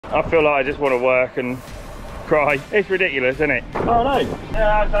I feel like I just want to work and cry. It's ridiculous, isn't it? Oh no.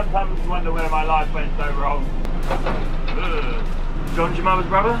 Yeah, I sometimes wonder where my life went so wrong. Ugh. John's your mother's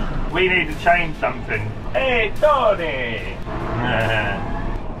brother? We need to change something. Hey, Tony!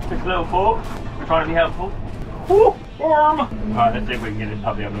 Just a little fork. We're trying to be helpful. Woo! Warm! Alright, let's see if we can get this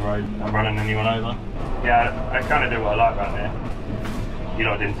puppy on the road. Not running anyone over. Yeah, I kind of do what I like right there. You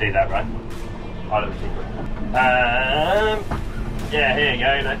lot didn't see that, right? Our little secret. Yeah, here you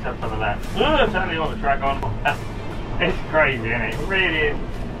go. Let's have some of that. Ooh, totally want the track on. It's crazy, isn't it? It really is.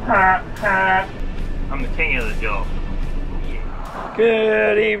 I'm the king of the job.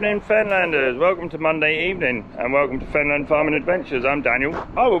 Good evening, Fenlanders. Welcome to Monday evening and welcome to Fenland Farming Adventures. I'm Daniel.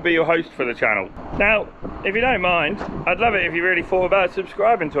 I will be your host for the channel. Now, if you don't mind, I'd love it if you really thought about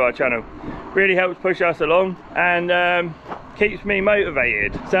subscribing to our channel. Really helps push us along and keeps me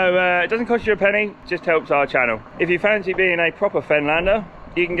motivated. So it doesn't cost you a penny, just helps our channel. If you fancy being a proper Fenlander,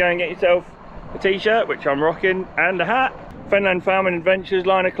 you can go and get yourself a t-shirt, which I'm rocking, and a hat. Fenland Farming Adventures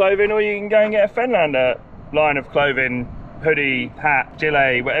line of clothing, or you can go and get a Fenlander line of clothing, hoodie, hat,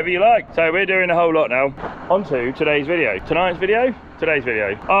 gilet, whatever you like. So we're doing a whole lot now. On to today's video. Today's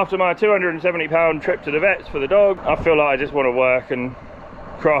video. After my £270 trip to the vets for the dog, I feel like I just want to work and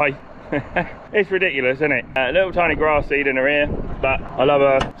cry. It's ridiculous, isn't it? A little tiny grass seed in her ear, but I love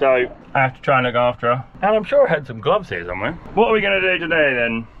her, so I have to try and look after her. And I'm sure I had some gloves here somewhere. What are we going to do today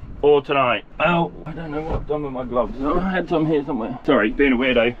then? Or tonight? Oh, I don't know what I've done with my gloves. I had some here somewhere. Sorry, being a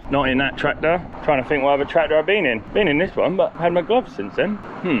weirdo. Not in that tractor. Trying to think what other tractor I've been in. Been in this one, but I had my gloves since then.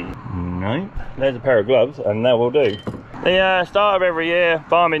 No. There's a pair of gloves, and that will do. The start of every year,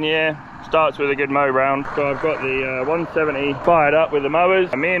 farming year, starts with a good mow round. So I've got the 170 fired up with the mowers.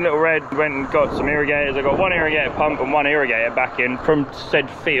 And me and Little Red went and got some irrigators. I got one irrigator pump and one irrigator back in from said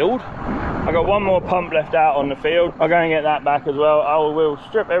field. I got one more pump left out on the field. I'll go and get that back as well. I will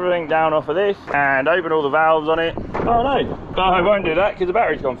strip everything down off of this and open all the valves on it. Oh no, but I won't do that because the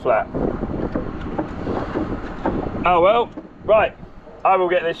battery's gone flat. Oh well, right. I will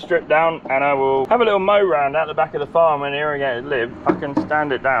get this stripped down and I will have a little mow round at the back of the farm where the irrigators live. I can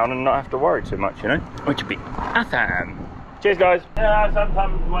stand it down and not have to worry too much, you know, which would be awesome. Cheers, guys. Yeah, I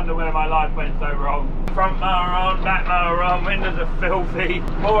sometimes wonder where my life went so wrong. Front mower on, back mower on, windows are filthy.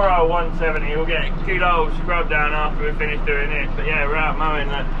 Poor old 170, we'll get a good old scrub down after we finish doing this. But yeah, we're out mowing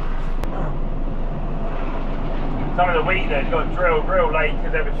that. Some of the wheat there's got drilled real late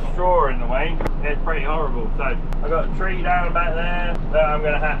because there was straw in the way. It's pretty horrible. So I've got a tree down back there that I'm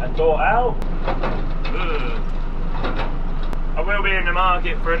going to have to sort out. Ugh. I will be in the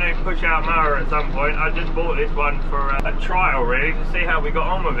market for a new push-out mower at some point. I just bought this one for a trial really to see how we got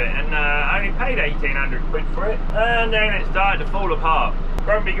on with it, and I only paid 1,800 quid for it, and then it started to fall apart.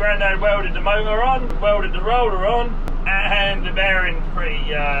 Grumpy Grandad welded the motor on, welded the roller on, and the bearing's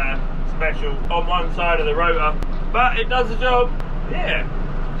pretty special on one side of the rotor, but it does the job. Yeah,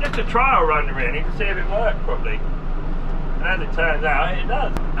 just a trial run really to see if it worked properly, and as it turns out it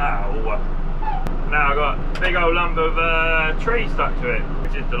does. Ow. Now I've got a big old lump of tree stuck to it,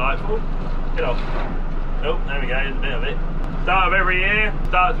 which is delightful. Get off. Oh, there we go, there's a bit of it. Start of every year,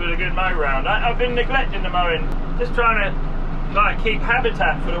 starts with a good mow round. I've been neglecting the mowing, just trying to like keep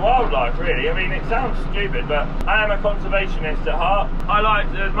habitat for the wildlife really. I mean, it sounds stupid, but I am a conservationist at heart. I like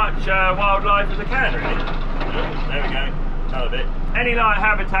as much wildlife as I can really. Oh, there we go, another bit. Any like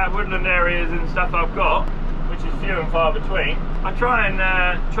habitat, woodland areas and stuff I've got, which is few and far between, I try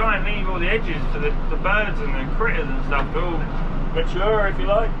and leave all the edges to the birds and the critters and stuff to all mature, if you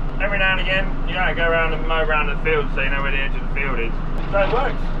like. Every now and again, you gotta go around and mow around the field so you know where the edge of the field is. So it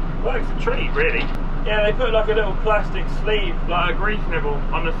works a treat really. Yeah, they put like a little plastic sleeve, like a grease nibble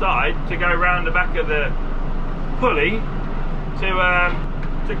on the side to go around the back of the pulley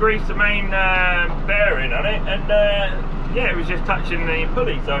to grease the main bearing on it, and yeah, it was just touching the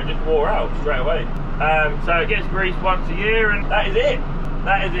pulley, so it just wore out straight away. So it gets greased once a year, and that is it.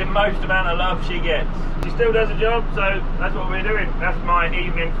 That is the most amount of love she gets. She still does a job, so that's what we're doing. That's my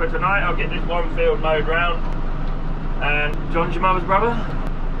evening for tonight. I'll get this one field mowed round, and John's your mother's brother,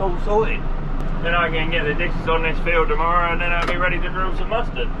 all sorted. Then I can get the discs on this field tomorrow, and then I'll be ready to drill some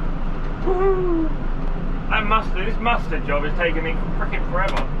mustard. Woohoo! That mustard, this mustard job is taking me freaking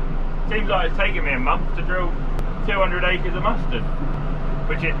forever. Seems like it's taking me a month to drill 200 acres of mustard,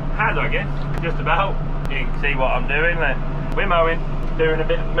 which it has, I guess, just about. You can see what I'm doing. We're mowing, doing a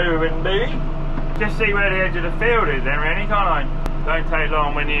bit of moving, baby. Just see where the edge of the field is then, really, can't I? Don't take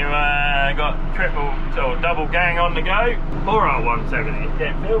long when you got triple or double gang on the go. Poor old 170, it's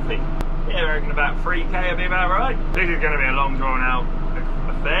getting filthy. Yeah, I reckon about 3k will be about right. This is going to be a long drawn out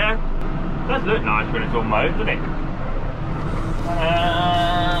affair. It does look nice when it's all mowed, doesn't it?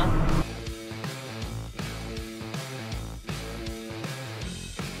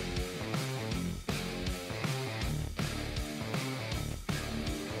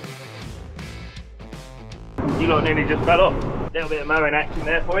 You lot nearly just fell off. Little bit of mowing action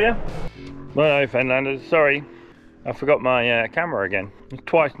there for you. Well, no, Fenlanders, sorry. I forgot my camera again.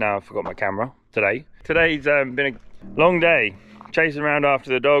 Twice now I forgot my camera today. Today's been a long day. Chasing around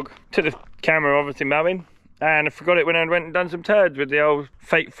after the dog. Took the camera obviously mowing. And I forgot it when I went and done some turds with the old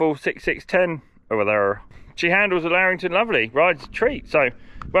fateful 6610 over there. She handles the Larrington lovely, rides a treat. So,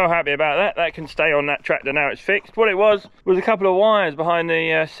 well happy about that. That can stay on that tractor now it's fixed. What it was a couple of wires behind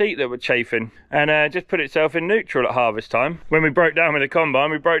the seat that were chafing. And just put itself in neutral at harvest time. When we broke down with the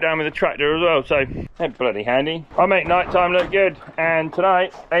combine, we broke down with the tractor as well. So, that's bloody handy. I'll make night time look good. And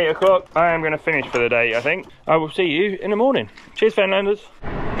tonight, 8 o'clock, I am going to finish for the day, I think. I will see you in the morning. Cheers, Fenlanders.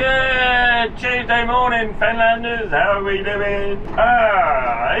 Good Tuesday morning, Fenlanders. How are we doing?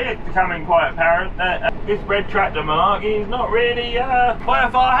 It's becoming quite apparent that this red tractor malarkey is not really quite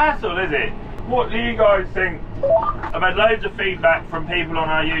a far hassle, is it? What do you guys think? I've had loads of feedback from people on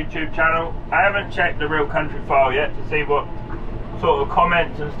our YouTube channel. I haven't checked the Real Country file yet to see what sort of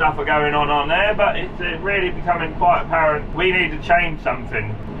comments and stuff are going on there, but it's really becoming quite apparent we need to change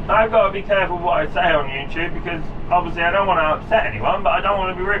something. I've got to be careful what I say on YouTube because obviously I don't want to upset anyone, but I don't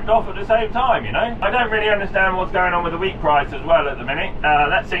want to be ripped off at the same time, you know? I don't really understand what's going on with the wheat price as well at the minute.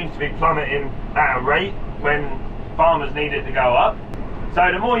 That seems to be plummeting at a rate when farmers need it to go up. So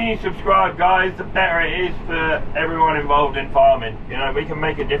the more you subscribe, guys, the better it is for everyone involved in farming. You know, we can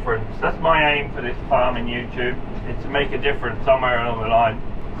make a difference. That's my aim for this farming YouTube, is to make a difference somewhere along the line.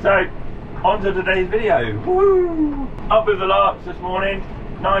 So, on to today's video. Woo! Up with the larks this morning.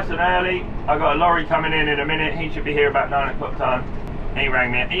 Nice and early. I got a lorry coming in a minute. He should be here about 9 o'clock time. He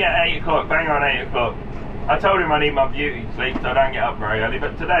rang me. Yeah, 8 o'clock. Bang on 8 o'clock. I told him I need my beauty sleep, so I don't get up very early.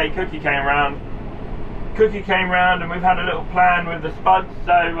 But today, Cookie came round, and we've had a little plan with the spuds.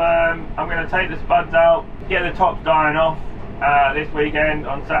 So I'm going to take the spuds out, get the tops dying off this weekend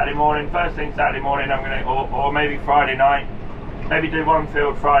on Saturday morning. First thing Saturday morning, I'm going to, or maybe Friday night. Maybe do one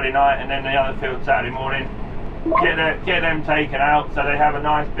field Friday night and then the other field Saturday morning. Get them taken out so they have a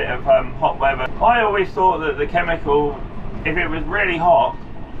nice bit of hot weather. I always thought that the chemical, if it was really hot,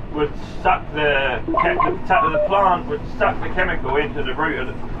 would suck the plant would suck the chemical into the root of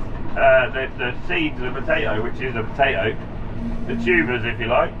the seeds of the potato, which is a potato, the tubers if you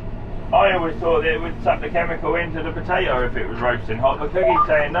like. I always thought that it would suck the chemical into the potato if it was roasting hot, but Cookie's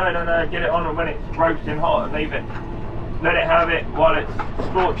saying no, get it on when it's roasting hot and leave it, let it have it while it's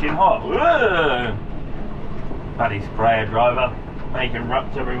scorching hot. Ugh. Bloody sprayer driver, making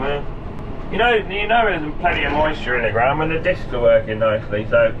ruts everywhere. You know there's plenty of moisture in the ground when the discs are working nicely,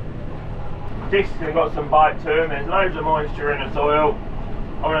 so discs have got some bite to them, there's loads of moisture in the soil.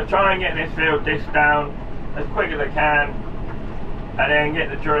 I'm going to try and get this field disc down as quick as I can, and then get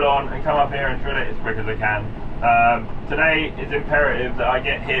the drill on and come up here and drill it as quick as I can. Today is imperative that I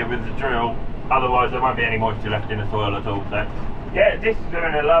get here with the drill, otherwise there won't be any moisture left in the soil at all. So yeah, this is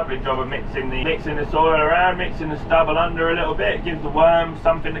doing a lovely job of mixing the soil around, mixing the stubble under a little bit. It gives the worms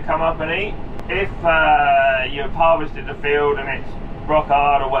something to come up and eat. If you've harvested the field and it's rock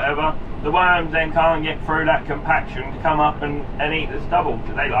hard or whatever, the worms then can't get through that compaction to come up and eat the stubble,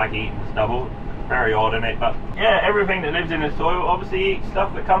 because they like eating the stubble. Very odd, isn't it? But yeah, everything that lives in the soil obviously eats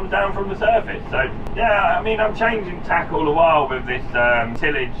stuff that comes down from the surface. So yeah, I mean, I'm changing tack all the while with this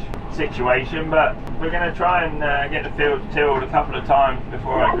tillage situation, but we're going to try and get the fields tilled a couple of times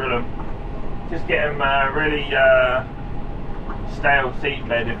before I drill them. Just get them really stale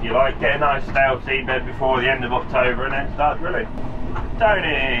seedbed, if you like. Get a nice stale seedbed before the end of October and then start drilling.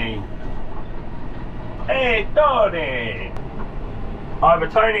 Tony! Hey, Tony! Either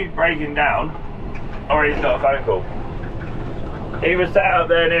Tony's breaking down or he's got a phone call. He was sat up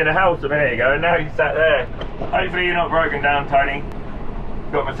there near the house a minute ago and now he's sat there. Hopefully you're not broken down, Tony.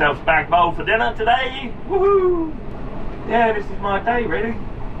 Got myself spag bowl for dinner today. Woohoo! Yeah, this is my day really.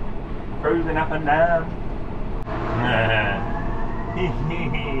 Cruising up and down.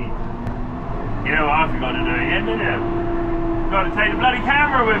 You know what I forgot to do again, didn't you? Got to take the bloody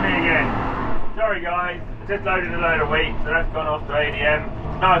camera with me again. Sorry guys, just loaded a load of wheat, so that's gone off to ADM.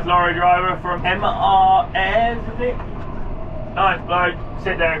 Nice lorry driver from MRS, is it? Nice bloke,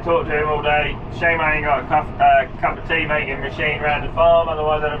 sit there and talk to him all day. Shame I ain't got a cup of tea making machine around the farm,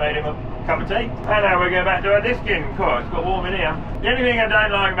 otherwise I'd have made him a cup of tea. And now we're going back to our disking. Of course, it's got warm in here. The only thing I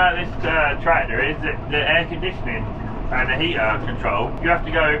don't like about this tractor is that the air conditioning and the heater control, you have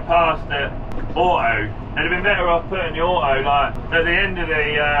to go past the auto. It'd have been better off putting the auto like at the end of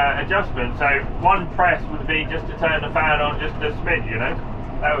the adjustment, so one press would be just to turn the fan on just a smidge, you know.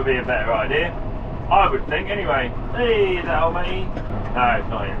 That would be a better idea, I would think. Anyway, hey, is that old mate? No, it's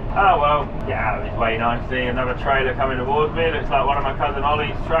not him. Oh well, get out of his way nicely. Another trailer coming towards me. Looks like one of my cousin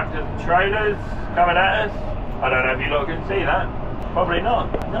Ollie's tractors and trailers coming at us. I don't know if you lot can see that. Probably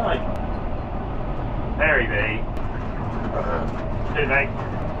not. No. Very big. Excuse me.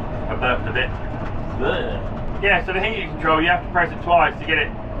 I burped a bit. Ugh. Yeah, so the heating control, you have to press it twice to get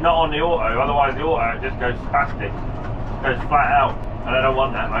it not on the auto, otherwise the auto just goes spastic. Goes flat out. And I don't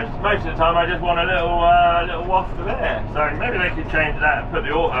want that most of the time. I just want a little waft of air. So maybe they could change that and put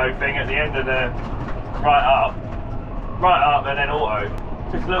the auto thing at the end of the right up and then auto.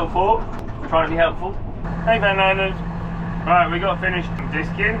 Just a little thought, trying to be helpful. Hey Fenlanders. Right, we got finished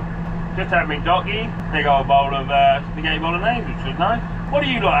disking. Just had me docky. Big old bowl of spaghetti bolognese, which was nice. What do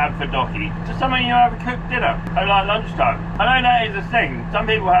you lot have for docky? Just something you have a cooked dinner at like lunchtime. I know that is a thing. Some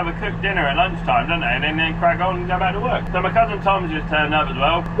people have a cooked dinner at lunchtime, don't they? And then they crack on and go back to work. So my cousin Tom's just turned up as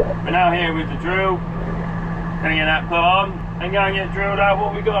well. We're now here with the drill. Gonna get that put on and go and get drilled out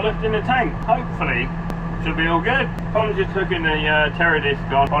what we got left in the tank. Hopefully, should be all good. Tom's just hooking the Terra disc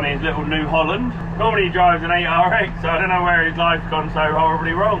on his little New Holland. Normally he drives an 8RX, so I don't know where his life's gone so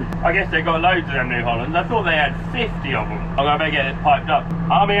horribly wrong. I guess they've got loads of them New Hollands. I thought they had 50 of them. I'm gonna better get it piped up.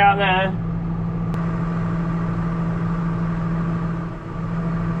 I'll be out there.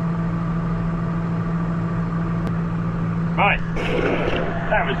 Right,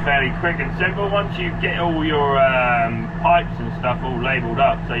 that was fairly quick and simple. Once you get all your pipes and stuff all labelled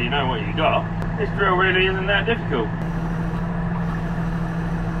up so you know what you got, this drill really isn't that difficult.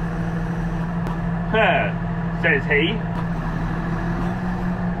 Says he.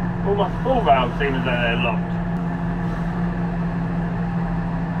 All my full valves seem as though they're locked.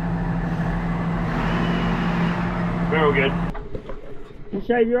 We're all good. You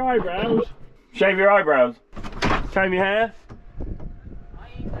shave your eyebrows. Shave your eyebrows. Comb your hair.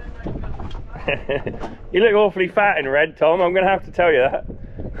 You look awfully fat in red, Tom. I'm going to have to tell you that.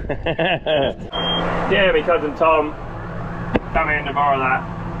 Yeah, my cousin Tom. Come in to borrow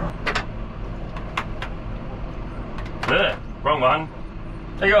that. Ugh, wrong one.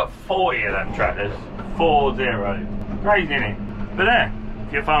 They got 40 of them tractors. 40. Crazy, isn't it? But there,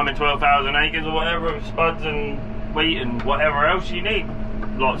 if you're farming 12,000 acres or whatever with spuds and wheat and whatever else you need,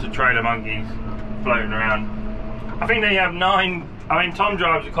 lots of trailer monkeys floating around. I think they have 9. I mean, Tom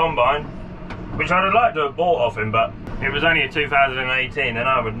drives a combine, which I'd like to have bought off him, but it was only a 2018 and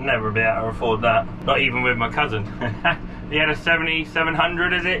I would never be able to afford that. Not even with my cousin. He had a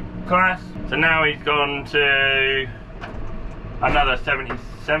 7700, is it, class? So now he's gone to another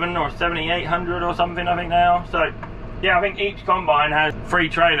 77 or 7800 or something, I think now. So yeah, I think each combine has 3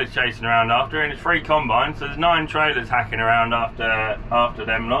 trailers chasing around after, and it's 3 combines, so there's 9 trailers hacking around after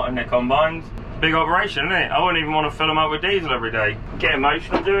them lot in their combines. Big operation, isn't it? I wouldn't even want to fill them up with diesel every day. Get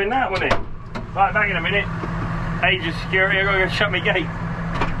emotional doing that, wouldn't it? Right, back in a minute. Age of security, I've got to go shut my gate.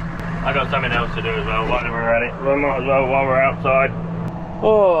 I got something else to do as well while we're at it. We might as well while we're outside.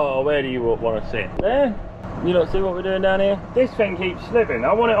 Oh, where do you want to sit? There? You lot see what we're doing down here? This thing keeps slipping.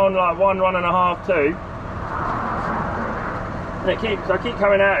 I want it on like 1.5, 2. And I keep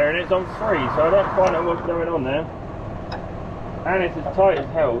coming out here and it's on 3, so I don't quite know what's going on there. And it's as tight as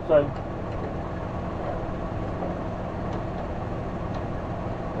hell, so.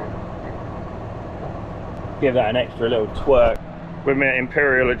 Give that an extra little twerk with my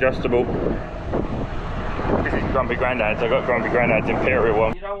Imperial adjustable. This is Grumpy Grandad's. I got Grumpy Grandad's Imperial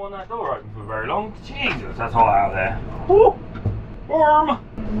one. You don't want that door open for very long. Jesus, that's hot out there. Woo! Warm!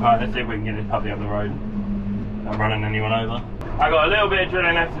 Alright, let's see if we can get this puppy up the road. Not running anyone over. I got a little bit of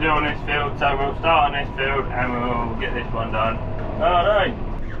drilling left to do on this field, so we'll start on this field and we'll get this one done. Oh no!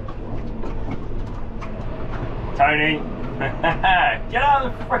 Tony! Get out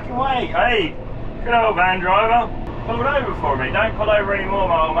of the freaking way! Hey! Good old van driver. Pull over for me. Don't pull over anymore,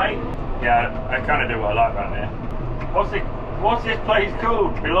 my old mate. Yeah, I kind of do what I like right there. What's this place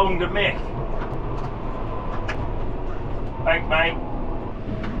called? Belong to Mick. Thanks, mate.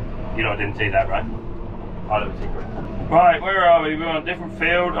 You lot didn't see that, right? Our little secret. Right, where are we? We're on a different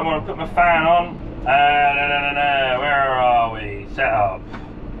field. I'm going to put my fan on. Where are we? Set up.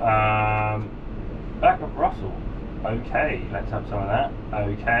 Back of Russell. Okay, let's have some of that.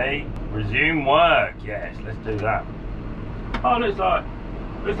 Okay, resume work. Yes, let's do that. Oh, looks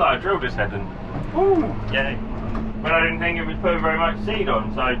like a drill just heading. Woo, yay. But I didn't think it was putting very much seed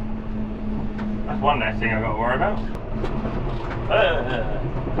on, so that's one less thing I've got to worry about.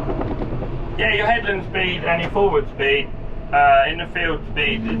 Yeah, your headland speed and your forward speed in the field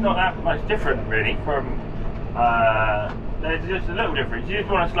speed is not that much different really from there's just a little difference. You just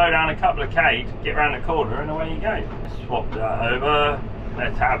want to slow down a couple of K to get around the corner and away you go. Swap that over.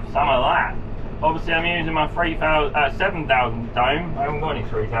 Let's have some of that. Obviously I'm using my 7,000 dome. I haven't got any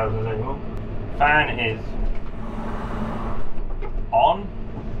 3,000s anymore. Fan is on.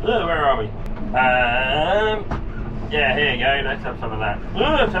 Where are we? Yeah, here you go. Let's have some of that.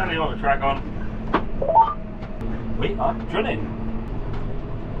 Turn the auto track on. We are drilling.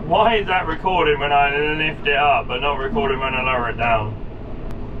 Why is that recording when I lift it up, but not recording when I lower it down?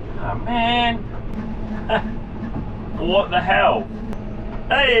 Oh man. What the hell?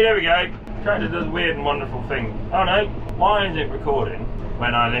 Hey, there we go. Tractor does weird and wonderful things. Oh no, why is it recording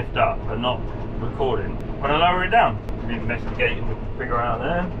when I lift up and not recording when I lower it down? Investigating the figure out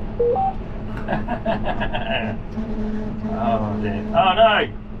there. Oh dear. Oh no!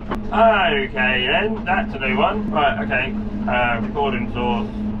 Okay then, that's a new one. Right, okay. Recording source.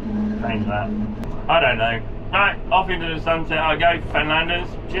 Change that. I don't know. Right, off into the sunset I go, Fenlanders.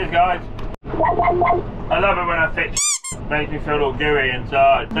 Cheers guys. I love it when I fix. Makes me feel all gooey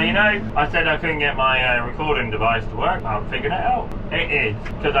inside. So you know, I said I couldn't get my recording device to work. I'm figuring it out. It is,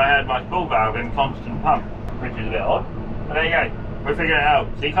 because I had my spool valve in constant pump, which is a bit odd. But there you go, we're figuring it out.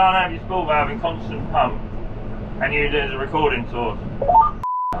 So you can't have your spool valve in constant pump and use it as a recording source.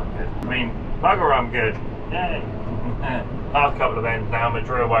 I'm good. I mean, bugger I'm good. Yay. Last couple of ends now, my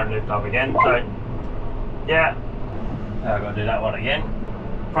drill won't lift up again, so yeah. I've got to do that one again.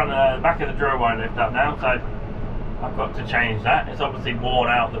 The back of the drill won't lift up now, so I've got to change that. It's obviously worn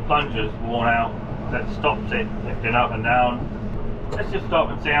out, the plunger's worn out, that stops it lifting up and down. Let's just stop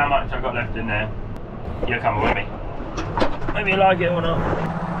and see how much I've got left in there. You're coming with me. Maybe you like it or not.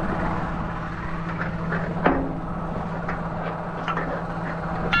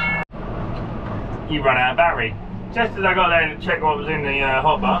 You run out of battery. Just as I got there to check what was in the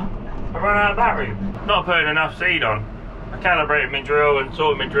hotbar, I ran out of battery. Not putting enough seed on. I calibrated my drill and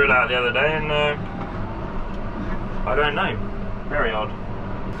sorted my drill out the other day and I don't know. Very odd.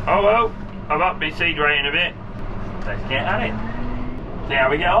 Oh well, I've upped my seed rating a bit. Let's get at it. See how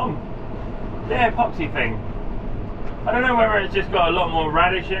we get on. The epoxy thing. I don't know whether it's just got a lot more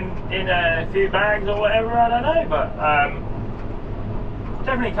radish in a few bags or whatever, I don't know, but it's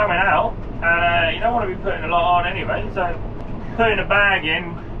definitely coming out. And you don't want to be putting a lot on anyway, so putting a bag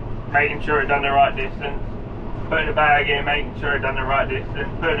in, making sure it done the right distance, putting a bag in, making sure it done the right distance,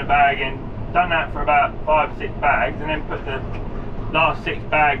 putting a bag in, done that for about 5 or 6 bags, and then put the last 6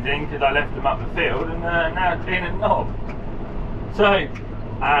 bags in because I left them up the field, and now it's clean and knob. So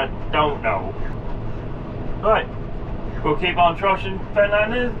I don't know. Right, we'll keep on troshing,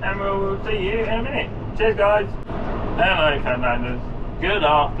 Fenlanders, and we'll see you in a minute. Cheers guys. Hello Fenlanders, good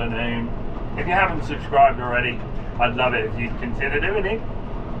afternoon. If you haven't subscribed already, I'd love it if you'd consider doing it.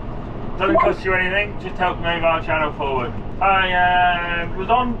 Doesn't cost you anything, just help move our channel forward. I was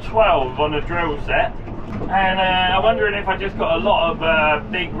on 12 on the drill set, and I'm wondering if I just got a lot of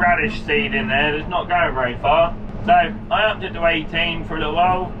big radish seed in there that's not going very far. So I upped it to 18 for a little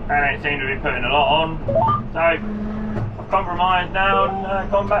while, and it seemed to be putting a lot on. So I've compromised now and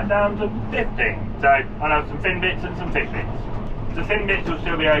gone back down to 15. So I'll have some thin bits and some thick bits. The thin bits will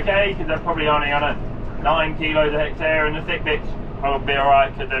still be okay because they're probably only on at 9 kilos a hectare, and the thick bits will be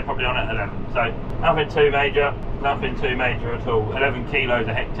alright because they're probably on at 11. So nothing too major at all. 11 kilos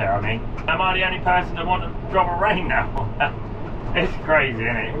a hectare, I mean. Am I the only person that wants a drop of rain now? It's crazy,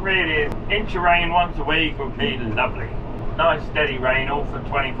 isn't it? It really is. Inch of rain once a week would be lovely. Nice steady rain all for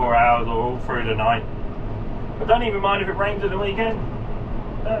 24 hours or all through the night. I don't even mind if it rains at the weekend.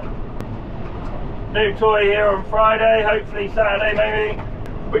 New toy here on Friday, hopefully Saturday maybe,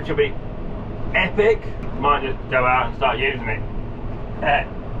 which will be epic. Might just go out and start using it. Yeah,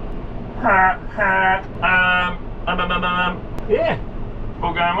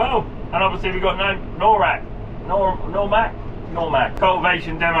 all going well. And obviously we've got no NORMAC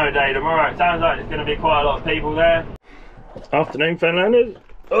cultivation demo day tomorrow. It sounds like there's going to be quite a lot of people there. Afternoon Fenlanders.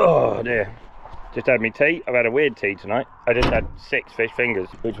 Oh dear. Just had me tea. I've had a weird tea tonight. I just had 6 fish fingers,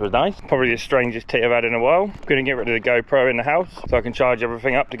 which was nice. Probably the strangest tea I've had in a while. I'm gonna get rid of the GoPro in the house so I can charge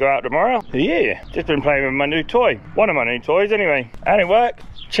everything up to go out tomorrow. Yeah, just been playing with my new toy. One of my new toys anyway. And it worked.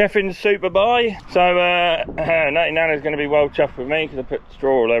 Cheffing's super buy. So Natty Nana's gonna be well chuffed with me because I put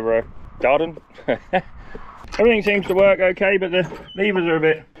straw all over her garden. Everything seems to work okay, but the levers are a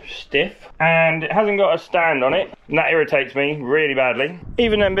bit stiff and it hasn't got a stand on it, and that irritates me really badly.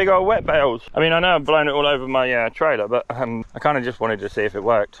 Even them big old wet bales. I mean, I know I've blown it all over my trailer, but I kind of just wanted to see if it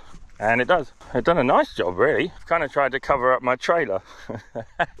worked, and it does. It's done a nice job really. I've kind of tried to cover up my trailer. Look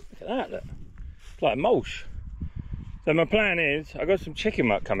at that, look. It's like mulch. So my plan is, I've got some chicken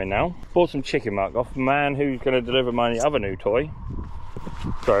muck coming now. Bought some chicken muck off the man who's going to deliver my other new toy.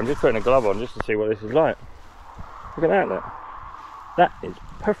 Sorry, I'm just putting a glove on just to see what this is like. Look at that, look. That is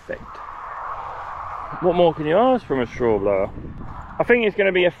perfect. What more can you ask from a straw blower? I think it's going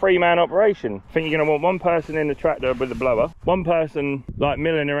to be a 3-man operation. I think you're going to want one person in the tractor with the blower, one person like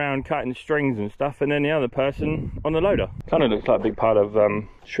milling around cutting strings and stuff, and then the other person on the loader. Kind of looks like a big pile of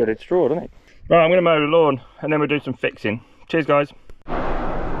shredded straw, doesn't it? Right, I'm going to mow the lawn and then we'll do some fixing. Cheers, guys.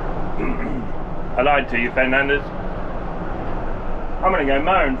 I lied to you, Fenlanders. I'm going to go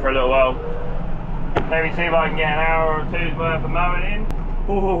mowing for a little while. Maybe see if I can get an hour or two's worth of mowing in.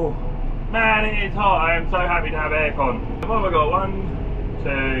 Oh, man, it is hot. I am so happy to have aircon. What have I got? 1,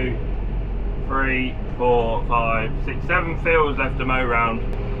 2, 3, 4, 5, 6, 7 fields left to mow round.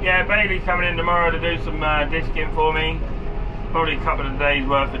 Yeah, Bailey's coming in tomorrow to do some disking for me. Probably a couple of days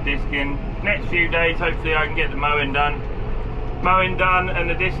worth of disking. Next few days, hopefully I can get the mowing done. Mowing done and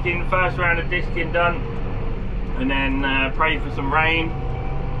the disking, first round of disking done. And then pray for some rain.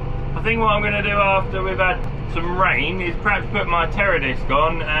 I think what I'm going to do after we've had some rain is perhaps put my terra disc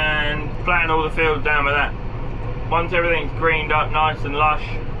on and flatten all the fields down with that. Once everything's greened up nice and lush,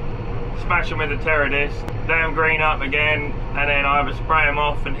 smash them with the terra disc, let them green up again, and then either spray them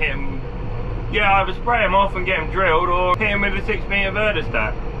off and hit them. Yeah, either spray them off and get them drilled, or hit them with a 6-metre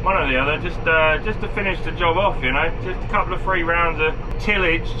verdostat. One or the other, just to finish the job off, you know. Just a couple of 3 rounds of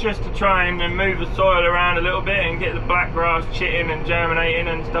tillage, just to try and move the soil around a little bit and get the black grass chitting and germinating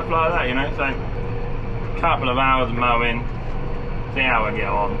and stuff like that, you know. So, a couple of hours of mowing, see how I get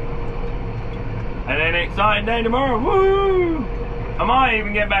on. And then an exciting day tomorrow, woo! I might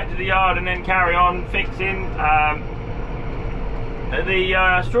even get back to the yard and then carry on fixing.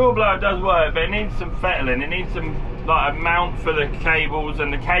 The straw blower does work, but it needs some fettling. It needs some like a mount for the cables,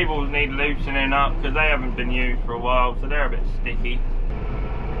 and the cables need loosening up because they haven't been used for a while, so they're a bit sticky.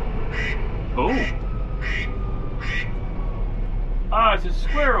 Ooh. Oh, it's a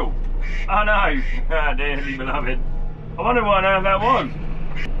squirrel. Oh no. Ah, dearly beloved. I wonder what on earth that was.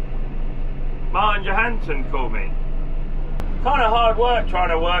 Martin Johansson called me. Kind of hard work trying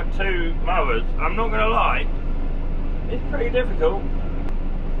to work 2 mowers, I'm not going to lie. It's pretty difficult.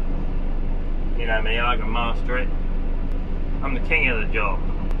 You know me, I can master it. I'm the king of the job.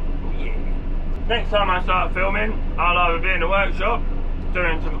 Yeah. Next time I start filming, I'll either be in the workshop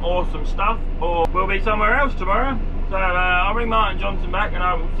doing some awesome stuff, or we'll be somewhere else tomorrow. So I'll bring Martin Johnson back and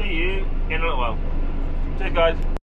I will see you in a little while. Cheers, guys.